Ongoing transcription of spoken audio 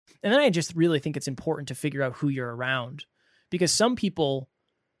And then I just really think it's important to figure out who you're around, because some people,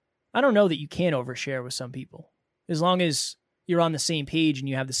 I don't know that you can overshare with some people as long as you're on the same page and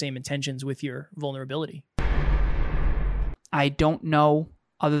you have the same intentions with your vulnerability. I don't know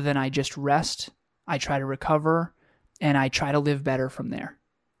other than I just rest, I try to recover, and I try to live better from there.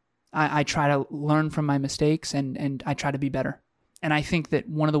 I try to learn from my mistakes and I try to be better. And I think that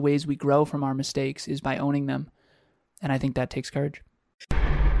one of the ways we grow from our mistakes is by owning them. And I think that takes courage.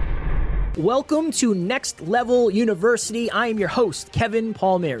 Welcome to Next Level University. I am your host, Kevin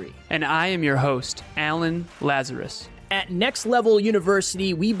Palmieri. And I am your host, Alan Lazarus. At Next Level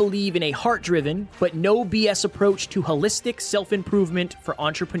University, we believe in a heart-driven but no BS approach to holistic self-improvement for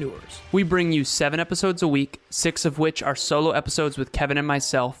entrepreneurs. We bring you 7 episodes a week, 6 of which are solo episodes with Kevin and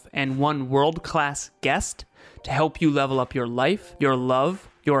myself, and 1 world-class guest to help you level up your life, your love,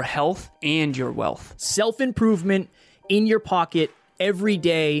 your health, and your wealth. Self-improvement in your pocket every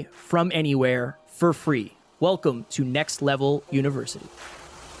day from anywhere for free. Welcome to Next Level University.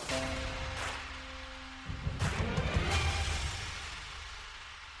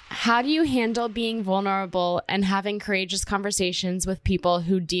 How do you handle being vulnerable and having courageous conversations with people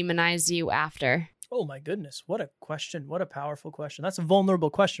who demonize you after? Oh my goodness. What a question. What a powerful question. That's a vulnerable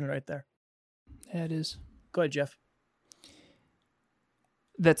question right there. Yeah, it is. Go ahead, Jeff.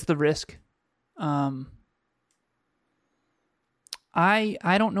 That's the risk.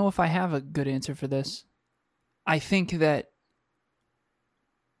 I don't know if I have a good answer for this. I think it's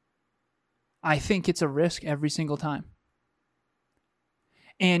a risk every single time.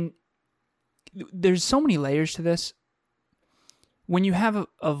 And there's so many layers to this. When you have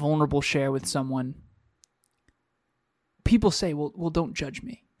a vulnerable share with someone, people say, well, don't judge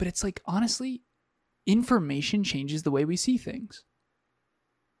me. But it's like, honestly, information changes the way we see things.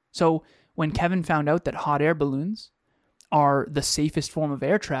 So when Kevin found out that hot air balloons are the safest form of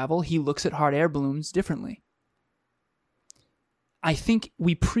air travel, he looks at hot air balloons differently. I think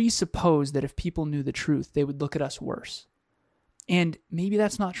we presuppose that if people knew the truth, they would look at us worse. And maybe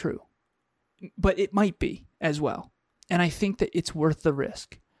that's not true, but it might be as well. And I think that it's worth the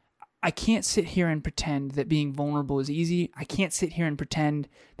risk. I can't sit here and pretend that being vulnerable is easy. I can't sit here and pretend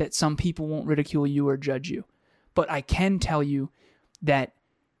that some people won't ridicule you or judge you. But I can tell you that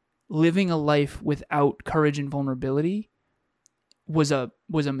living a life without courage and vulnerability was a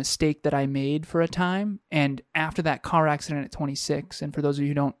mistake that I made for a time. And after that car accident at 26, and for those of you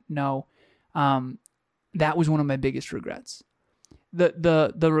who don't know, that was one of my biggest regrets.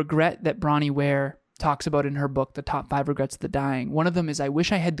 The regret that Bronnie Ware talks about in her book, The Top 5 Regrets of the Dying, one of them is, I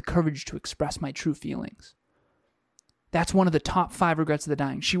wish I had the courage to express my true feelings. That's one of the top 5 regrets of the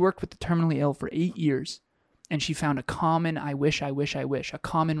dying. She worked with the terminally ill for 8 years, and she found a common I wish, a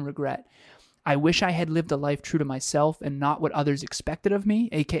common regret. I wish I had lived a life true to myself and not what others expected of me,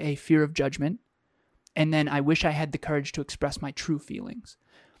 aka fear of judgment. And then I wish I had the courage to express my true feelings.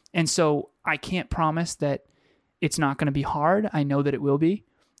 And so I can't promise that it's not going to be hard. I know that it will be.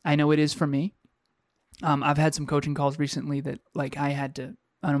 I know it is for me. I've had some coaching calls recently that I had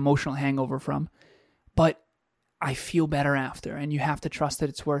an emotional hangover from, but I feel better after, and you have to trust that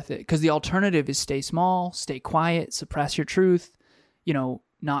it's worth it, because the alternative is stay small, stay quiet, suppress your truth,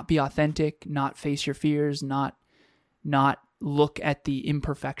 not be authentic, not face your fears, not look at the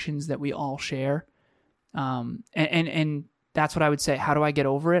imperfections that we all share. And that's what I would say. How do I get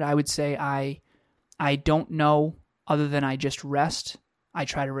over it? I would say I don't know other than I just rest, I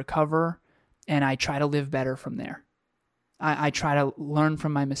try to recover, and I try to live better from there. I try to learn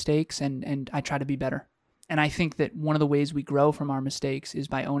from my mistakes and I try to be better. And I think that one of the ways we grow from our mistakes is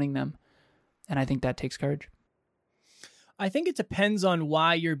by owning them. And I think that takes courage. I think it depends on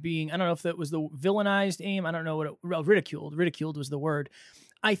why you're being, I don't know if that was the villainized aim. I don't know ridiculed. Ridiculed was the word.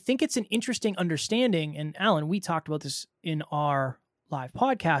 I think it's an interesting understanding. And Alan, we talked about this in our live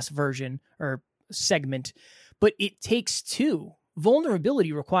podcast version or segment, but it takes 2.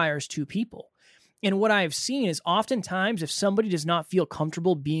 Vulnerability requires 2 people. And what I've seen is oftentimes if somebody does not feel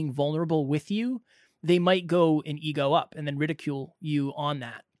comfortable being vulnerable with you, they might go and ego up and then ridicule you on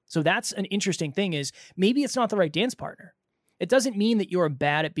that. So that's an interesting thing, is maybe it's not the right dance partner. It doesn't mean that you're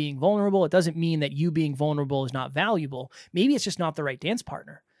bad at being vulnerable. It doesn't mean that you being vulnerable is not valuable. Maybe it's just not the right dance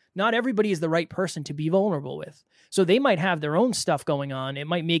partner. Not everybody is the right person to be vulnerable with. So they might have their own stuff going on. It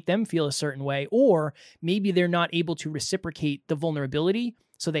might make them feel a certain way, or maybe they're not able to reciprocate the vulnerability,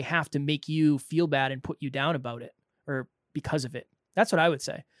 so they have to make you feel bad and put you down about it or because of it. That's what I would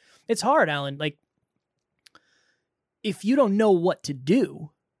say. It's hard, Alan. If you don't know what to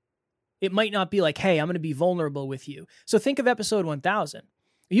do, it might not be like, hey, I'm going to be vulnerable with you. So think of episode 1000.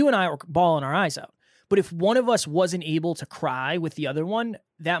 You and I were bawling our eyes out. But if one of us wasn't able to cry with the other one,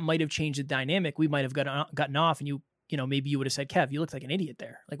 that might have changed the dynamic. We might have gotten off, and you know, maybe you would have said, Kev, you looked like an idiot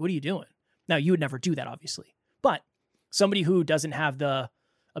there. Like, what are you doing? Now, you would never do that, obviously. But somebody who doesn't have the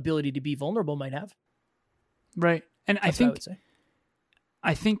ability to be vulnerable might have. Right. And I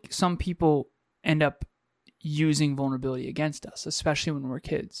think some people end up using vulnerability against us, especially when we're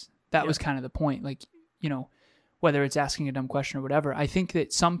kids. That was kind of the point. Like, you know, whether it's asking a dumb question or whatever, I think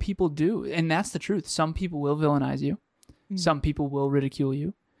that some people do. And that's the truth. Some people will villainize you. Some people will ridicule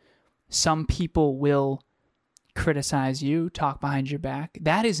you. Some people will criticize you, talk behind your back.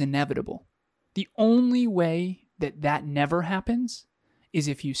 That is inevitable. The only way that never happens is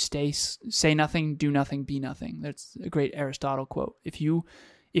if you say nothing, do nothing, be nothing. That's a great Aristotle quote. If you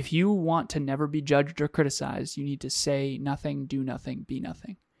want to never be judged or criticized, you need to say nothing, do nothing, be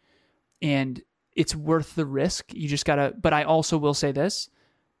nothing. And it's worth the risk. You just gotta, but I also will say this,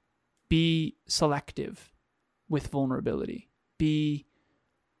 be selective with vulnerability.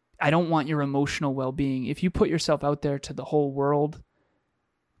 I don't want your emotional well-being. If you put yourself out there to the whole world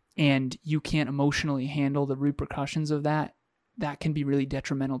and you can't emotionally handle the repercussions of that, that can be really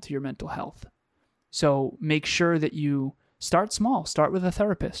detrimental to your mental health. So make sure that you start small. Start with a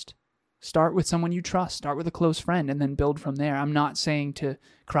therapist. Start with someone you trust. Start with a close friend and then build from there. I'm not saying to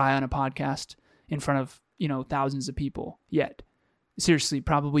cry on a podcast in front of, you know, thousands of people yet. Seriously,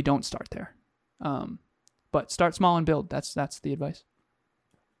 probably don't start there. But start small and build. That's the advice.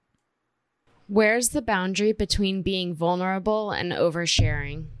 Where's the boundary between being vulnerable and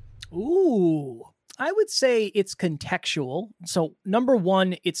oversharing? Ooh, I would say it's contextual. So number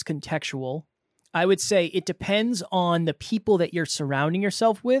one, it's contextual. I would say it depends on the people that you're surrounding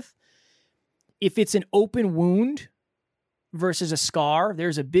yourself with. If it's an open wound versus a scar,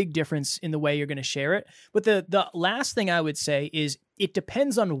 there's a big difference in the way you're going to share it. But the last thing I would say is it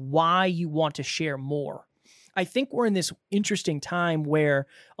depends on why you want to share more. I think we're in this interesting time where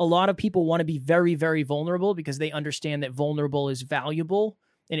a lot of people want to be very, very vulnerable because they understand that vulnerable is valuable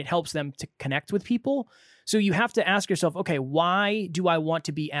and it helps them to connect with people. So you have to ask yourself, okay, why do I want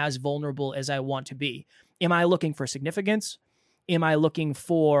to be as vulnerable as I want to be? Am I looking for significance? Am I looking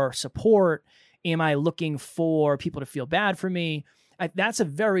for support? Am I looking for people to feel bad for me? That's a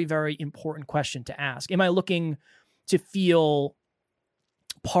very, very important question to ask. Am I looking to feel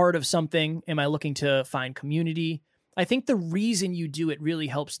part of something? Am I looking to find community? I think the reason you do it really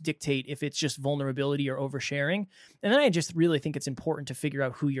helps dictate if it's just vulnerability or oversharing. And then I just really think it's important to figure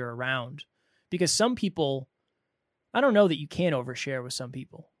out who you're around, because some people, I don't know that you can overshare with some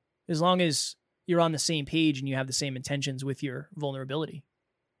people as long as you're on the same page and you have the same intentions with your vulnerability.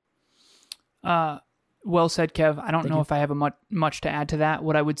 Well said, Kev. I don't know if I have much to add to that.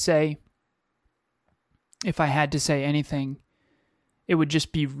 What I would say, if I had to say anything, it would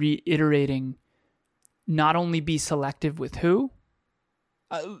just be reiterating, not only be selective with who,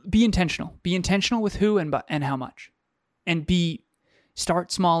 be intentional. Be intentional with who and how much. And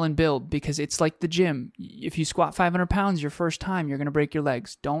start small and build, because it's like the gym. If you squat 500 pounds your first time, you're going to break your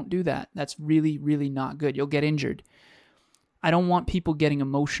legs. Don't do that. That's really, really not good. You'll get injured. I don't want people getting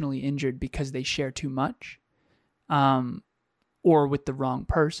emotionally injured because they share too much, or with the wrong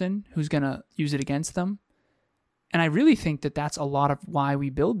person who's going to use it against them. And I really think that that's a lot of why we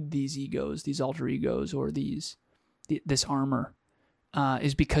build these egos, these alter egos, or this armor,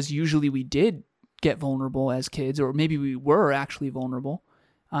 is because usually we did get vulnerable as kids, or maybe we were actually vulnerable,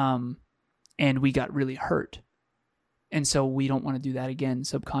 and we got really hurt. And so we don't want to do that again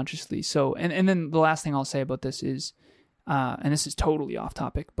subconsciously. So, and then the last thing I'll say about this is, and this is totally off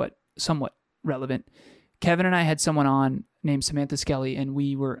topic, but somewhat relevant. Kevin and I had someone on named Samantha Skelly, and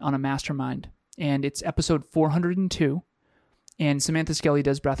we were on a mastermind. And it's episode 402, and Samantha Skelly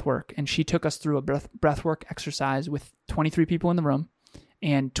does breath work, and she took us through a breath work exercise with 23 people in the room,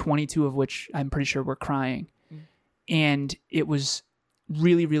 and 22 of which I'm pretty sure were crying. And it was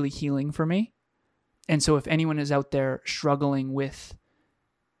really, really healing for me. And so if anyone is out there struggling with,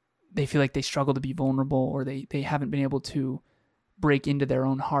 they feel like they struggle to be vulnerable, or they haven't been able to break into their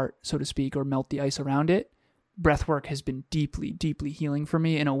own heart, so to speak, or melt the ice around it, breathwork has been deeply, deeply healing for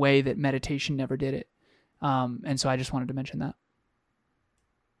me in a way that meditation never did it. And so I just wanted to mention that.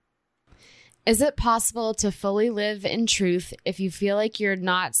 Is it possible to fully live in truth if you feel like you're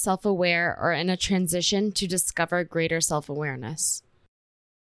not self-aware or in a transition to discover greater self-awareness?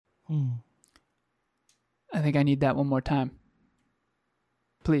 I think I need that one more time.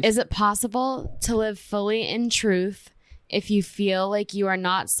 Please. Is it possible to live fully in truth if you feel like you are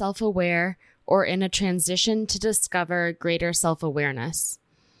not self-aware or in a transition to discover greater self-awareness?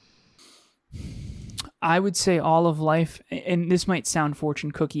 I would say all of life, and this might sound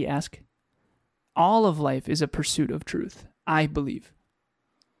fortune cookie-esque, all of life is a pursuit of truth, I believe.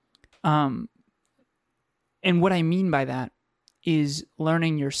 And what I mean by that is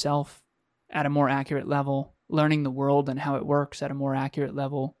learning yourself at a more accurate level, learning the world and how it works at a more accurate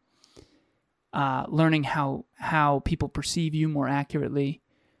level, learning how people perceive you more accurately.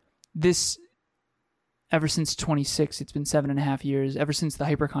 This, ever since 26, it's been 7.5 years. Ever since the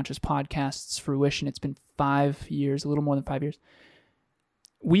Hyperconscious podcast's fruition, it's been 5 years, a little more than 5 years.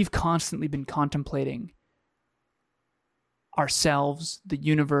 We've constantly been contemplating ourselves, the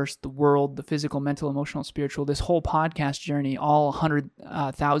universe, the world, the physical, mental, emotional, spiritual. This whole podcast journey, all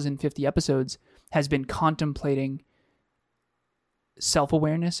 100,050 episodes, has been contemplating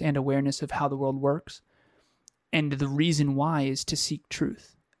self-awareness and awareness of how the world works. And the reason why is to seek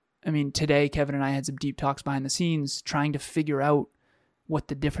truth. I mean, today, Kevin and I had some deep talks behind the scenes trying to figure out what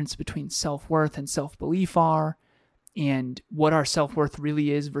the difference between self-worth and self-belief are, and what our self-worth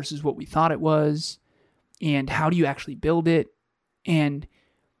really is versus what we thought it was, and how do you actually build it. And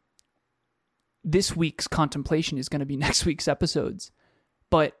this week's contemplation is going to be next week's episodes.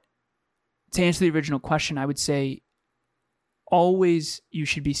 But to answer the original question, I would say always you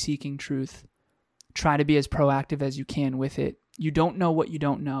should be seeking truth. Try to be as proactive as you can with it. You don't know what you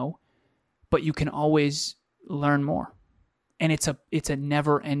don't know, but you can always learn more. And it's a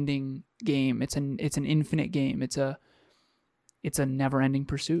never-ending game. It's an infinite game. It's a never-ending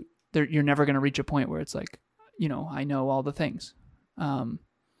pursuit. You're never going to reach a point where it's like, I know all the things. And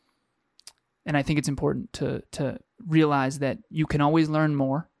I think it's important to realize that you can always learn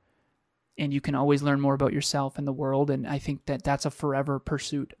more, and you can always learn more about yourself and the world. And I think that that's a forever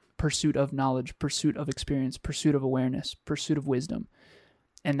pursuit of knowledge, pursuit of experience, pursuit of awareness, pursuit of wisdom.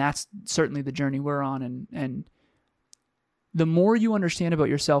 And that's certainly the journey we're on. And the more you understand about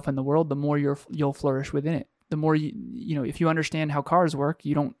yourself and the world, the more you'll flourish within it. The more if you understand how cars work,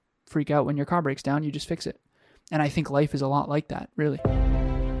 you don't freak out when your car breaks down, you just fix it. And I think life is a lot like that, really.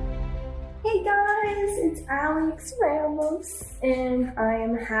 Hey guys, it's Alex Ramos, and I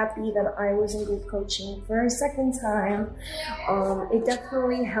am happy that I was in group coaching for a second time. It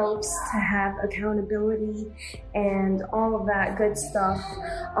definitely helps to have accountability and all of that good stuff.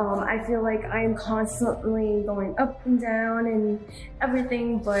 I feel like I'm constantly going up and down and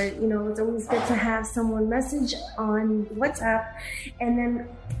everything, but it's always good to have someone message on WhatsApp and then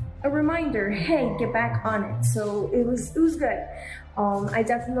a reminder, hey, get back on it. So it was good. I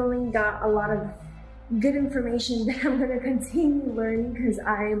definitely got a lot of good information that I'm going to continue learning because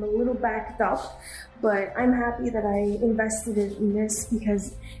I am a little backed up, but I'm happy that I invested in this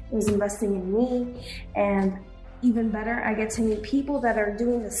because it was investing in me. And even better, I get to meet people that are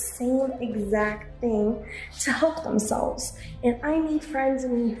doing the same exact thing to help themselves. And I need friends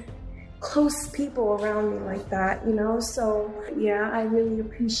and close people around me like that, so yeah, I really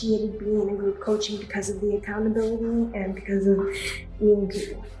appreciated being in group coaching because of the accountability and because of meeting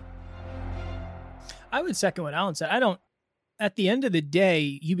people. I would second what Alan said. At the end of the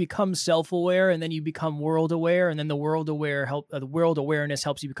day, you become self-aware and then you become world-aware, and then the world awareness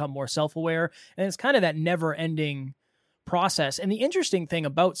helps you become more self-aware, and it's kind of that never-ending process. And the interesting thing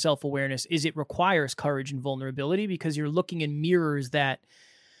about self-awareness is it requires courage and vulnerability because you're looking in mirrors that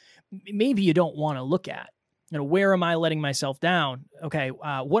maybe you don't want to look at. Where am I letting myself down? Okay,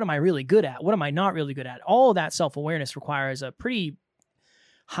 what am I really good at? What am I not really good at? All of that self-awareness requires a pretty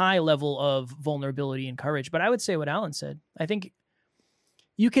high level of vulnerability and courage. But I would say what Alan said. I think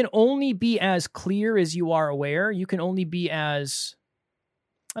you can only be as clear as you are aware. You can only be as,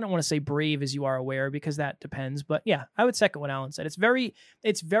 I don't want to say brave as you are aware because that depends. But yeah, I would second what Alan said. It's very,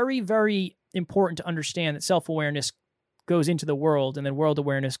 very important to understand that self-awareness goes into the world, and then world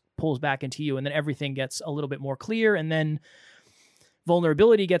awareness pulls back into you, and then everything gets a little bit more clear, and then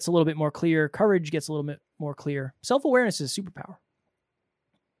vulnerability gets a little bit more clear, courage gets a little bit more clear. Self-awareness is a superpower.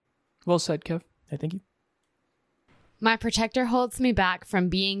 Well said, Kev. I thank you. My protector holds me back from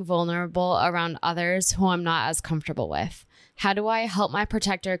being vulnerable around others who I'm not as comfortable with. How do I help my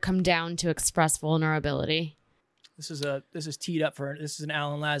protector come down to express vulnerability? This is teed up for, this is an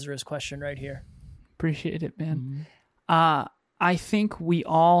Alan Lazarus question right here. Appreciate it, man. Mm-hmm. I think we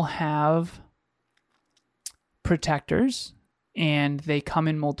all have protectors, and they come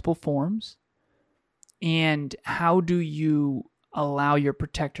in multiple forms. And how do you allow your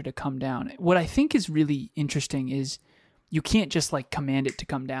protector to come down? What I think is really interesting is you can't just command it to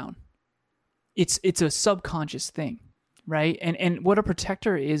come down. It's a subconscious thing, right? And what a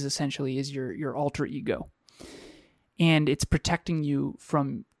protector is essentially is your alter ego. And it's protecting you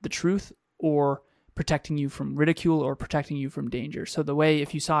from the truth, or protecting you from ridicule, or protecting you from danger. So the way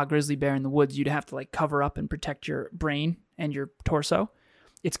if you saw a grizzly bear in the woods, you'd have to cover up and protect your brain and your torso.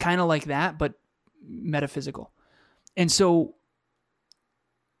 It's kind of like that, but metaphysical. And so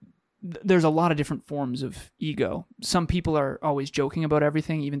there's a lot of different forms of ego. Some people are always joking about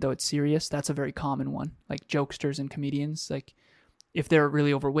everything, even though it's serious. That's a very common one. Like jokesters and comedians, like if they're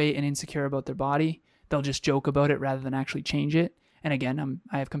really overweight and insecure about their body, they'll just joke about it rather than actually change it. And again,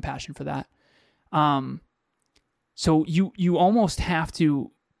 I have compassion for that. So you almost have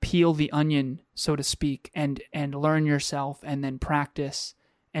to peel the onion, so to speak, and learn yourself, and then practice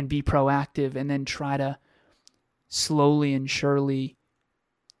and be proactive, and then try to slowly and surely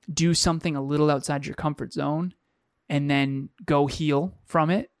do something a little outside your comfort zone, and then go heal from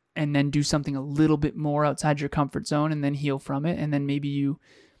it, and then do something a little bit more outside your comfort zone, and then heal from it, and then maybe you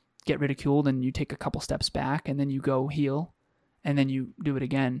get ridiculed and you take a couple steps back, and then you go heal, and then you do it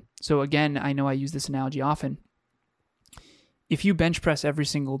again. So again, I know I use this analogy often. If you bench press every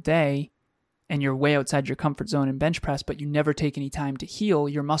single day and you're way outside your comfort zone in bench press, but you never take any time to heal,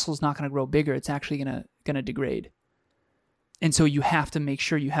 your muscle's not going to grow bigger. It's actually going to degrade. And so you have to make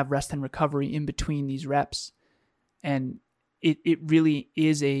sure you have rest and recovery in between these reps. And it really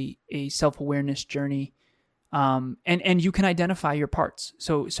is a self-awareness journey. And you can identify your parts.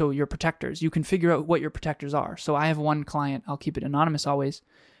 So your protectors, you can figure out what your protectors are. So I have one client, I'll keep it anonymous always,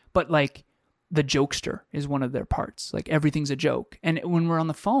 but like the jokester is one of their parts. Like everything's a joke. And when we're on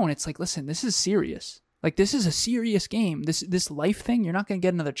the phone, it's like, listen, this is serious. Like this is a serious game. This life thing, you're not going to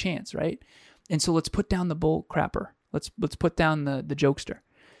get another chance, right? And so let's put down the bull crapper. Let's put down the jokester.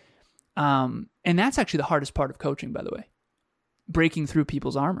 And that's actually the hardest part of coaching, by the way. Breaking through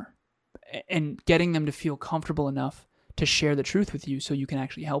people's armor and getting them to feel comfortable enough to share the truth with you so you can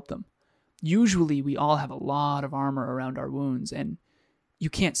actually help them. Usually we all have a lot of armor around our wounds, and you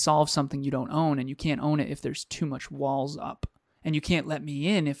can't solve something you don't own, and you can't own it if there's too much walls up, and you can't let me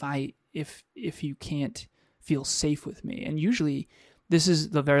in if you can't feel safe with me. And usually this is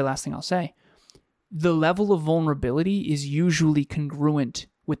the very last thing I'll say. The level of vulnerability is usually congruent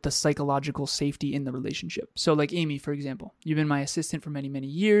with the psychological safety in the relationship. So like Amy, for example, you've been my assistant for many, many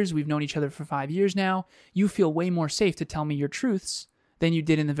years. We've known each other for 5 years now. You feel way more safe to tell me your truths than you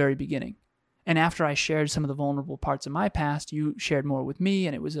did in the very beginning. And after I shared some of the vulnerable parts of my past, you shared more with me,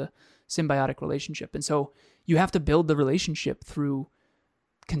 and it was a symbiotic relationship. And so you have to build the relationship through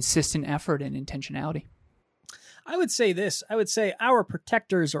consistent effort and intentionality. I would say this. I would say our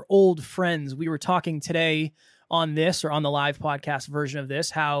protectors are old friends. We were talking today on this, or on the live podcast version of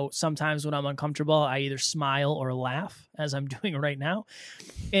this, how sometimes when I'm uncomfortable, I either smile or laugh, as I'm doing right now.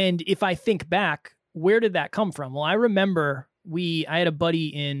 And if I think back, where did that come from? Well, I remember I had a buddy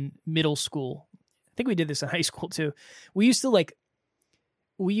in middle school. I think we did this in high school too. We used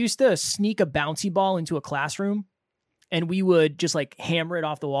to sneak a bouncy ball into a classroom, and we would just like hammer it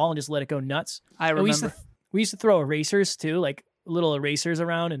off the wall and just let it go nuts. I remember. We used to throw erasers too, like little erasers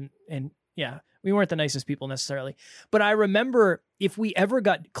around, and yeah, we weren't the nicest people necessarily. But I remember if we ever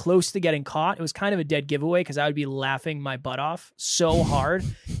got close to getting caught, it was kind of a dead giveaway because I would be laughing my butt off so hard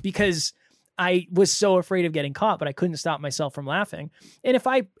because I was so afraid of getting caught, but I couldn't stop myself from laughing. And if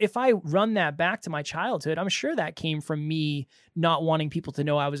I run that back to my childhood, I'm sure that came from me not wanting people to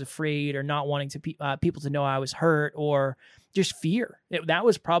know I was afraid, or not wanting to people to know I was hurt, or just fear. That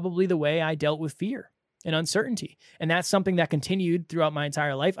was probably the way I dealt with fear and uncertainty. And that's something that continued throughout my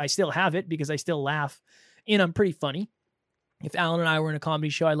entire life. I still have it because I still laugh, and I'm pretty funny. If Alan and I were in a comedy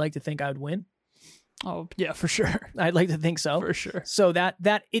show, I'd like to think I would win. Oh, yeah, for sure. I'd like to think so. For sure. So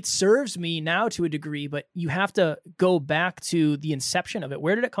that it serves me now to a degree, but you have to go back to the inception of it.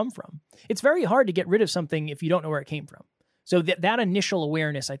 Where did it come from? It's very hard to get rid of something if you don't know where it came from. So that initial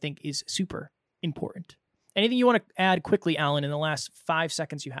awareness, I think, is super important. Anything you want to add quickly, Alan, in the last 5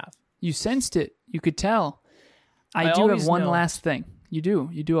 seconds you have? You sensed it. You could tell. I do have one last thing. You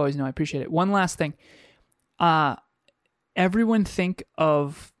do always know. I appreciate it. One last thing. Everyone think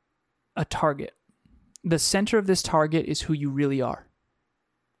of a target. The center of this target is who you really are.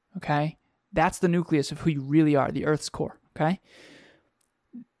 Okay? That's the nucleus of who you really are, the Earth's core. Okay?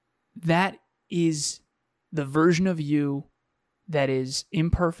 That is the version of you that is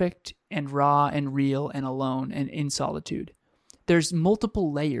imperfect and raw and real and alone and in solitude. There's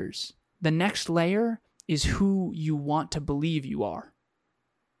multiple layers. The next layer is who you want to believe you are.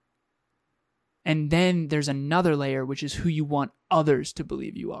 And then there's another layer, which is who you want others to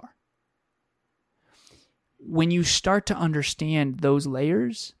believe you are. When you start to understand those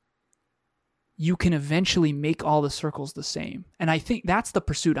layers, you can eventually make all the circles the same. And I think that's the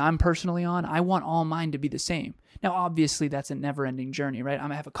pursuit I'm personally on. I want all mine to be the same. Now, obviously, that's a never-ending journey, right?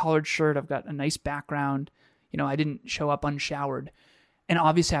 I have a collared shirt. I've got a nice background. I didn't show up unshowered. And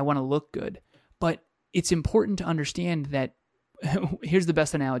obviously, I want to look good. But it's important to understand that, here's the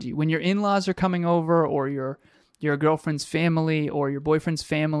best analogy. When your in-laws are coming over, or your your girlfriend's family or your boyfriend's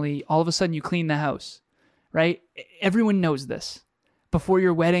family, all of a sudden you clean the house, right? Everyone knows this. Before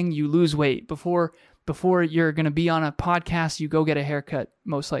your wedding, you lose weight. Before you're going to be on a podcast, you go get a haircut,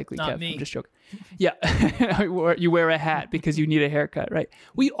 most likely. Not Kev. me. I'm just joking. Yeah. You wear a hat because you need a haircut, right?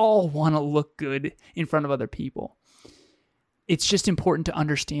 We all want to look good in front of other people. It's just important to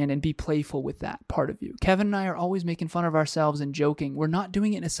understand and be playful with that part of you. Kevin and I are always making fun of ourselves and joking. We're not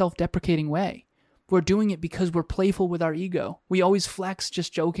doing it in a self-deprecating way. We're doing it because we're playful with our ego. We always flex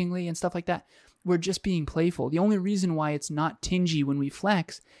just jokingly and stuff like that. We're just being playful. The only reason why it's not tingy when we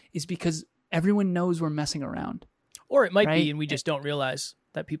flex is because everyone knows we're messing around. Or it might right? be, and we just don't realize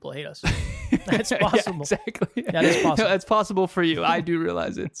that people hate us. That's possible. Yeah, exactly. That is possible. That's possible for you. I do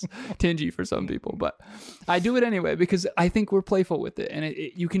realize it's tingy for some people, but I do it anyway because I think we're playful with it. And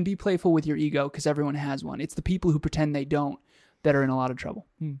you can be playful with your ego because everyone has one. It's the people who pretend they don't that are in a lot of trouble.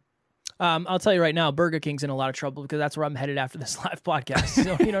 I'll tell you right now, Burger King's in a lot of trouble because that's where I'm headed after this live podcast.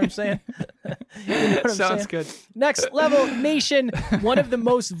 So, you know what I'm saying? You know what I'm Sounds saying? good. Next Level Nation. One of the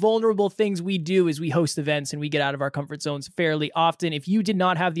most vulnerable things we do is we host events and we get out of our comfort zones fairly often. If you did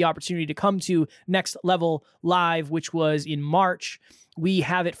not have the opportunity to come to Next Level Live, which was in March, we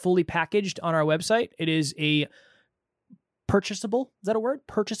have it fully packaged on our website. It is a purchasable, is that a word?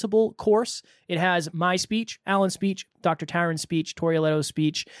 Purchasable course. It has my speech, Alan's speech, Dr. Taryn's speech, Tori Aletto's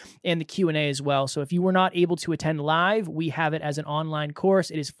speech, and the Q&A as well. So if you were not able to attend live, we have it as an online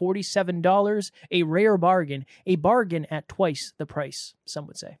course. It is $47, a rare bargain, a bargain at twice the price, some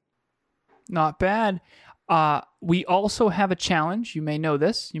would say. Not bad. We also have a challenge. You may know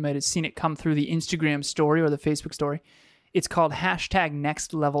this. You might have seen it come through the Instagram story or the Facebook story. It's called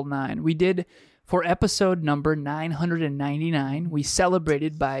 #NextLevel9. We did for episode number 999, we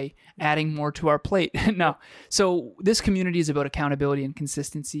celebrated by adding more to our plate. No. So this community is about accountability and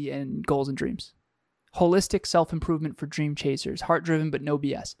consistency and goals and dreams. Holistic self-improvement for dream chasers. Heart-driven, but no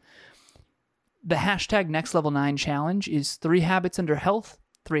BS. The #NextLevel9 challenge is 3 habits under health,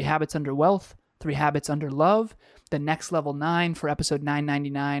 3 habits under wealth, 3 habits under love. The Next Level 9 for episode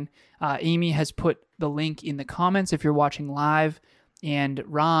 999. Amy has put the link in the comments if you're watching live. And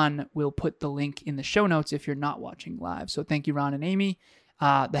Ron will put the link in the show notes if you're not watching live. So thank you, Ron and Amy.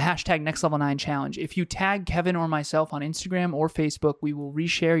 The #NextLevel9 challenge. If you tag Kevin or myself on Instagram or Facebook, we will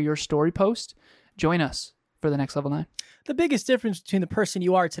reshare your story post. Join us for the Next Level 9. The biggest difference between the person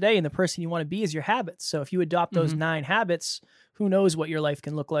you are today and the person you want to be is your habits. So if you adopt those 9 habits, who knows what your life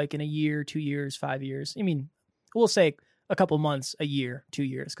can look like in a year, 2 years, 5 years. I mean, we'll say a couple months, a year, 2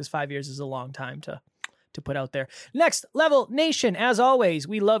 years, because 5 years is a long time to put out there. Next Level Nation, as always,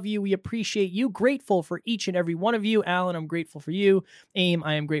 we love you. We appreciate you. Grateful for each and every one of you. Alan, I'm grateful for you. Aim,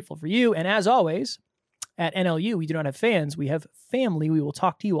 I am grateful for you. And as always, at NLU, we do not have fans. We have family. We will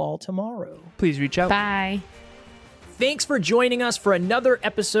talk to you all tomorrow. Please reach out. Bye. Thanks for joining us for another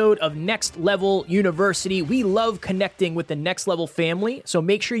episode of Next Level University. We love connecting with the Next Level family, so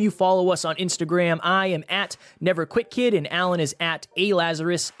make sure you follow us on Instagram. I am at NeverQuitKid, and Alan is at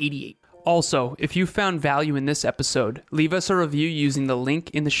ALazarus88. Also, if you found value in this episode, leave us a review using the link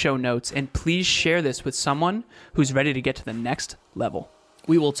in the show notes, and please share this with someone who's ready to get to the next level.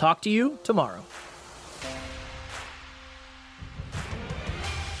 We will talk to you tomorrow.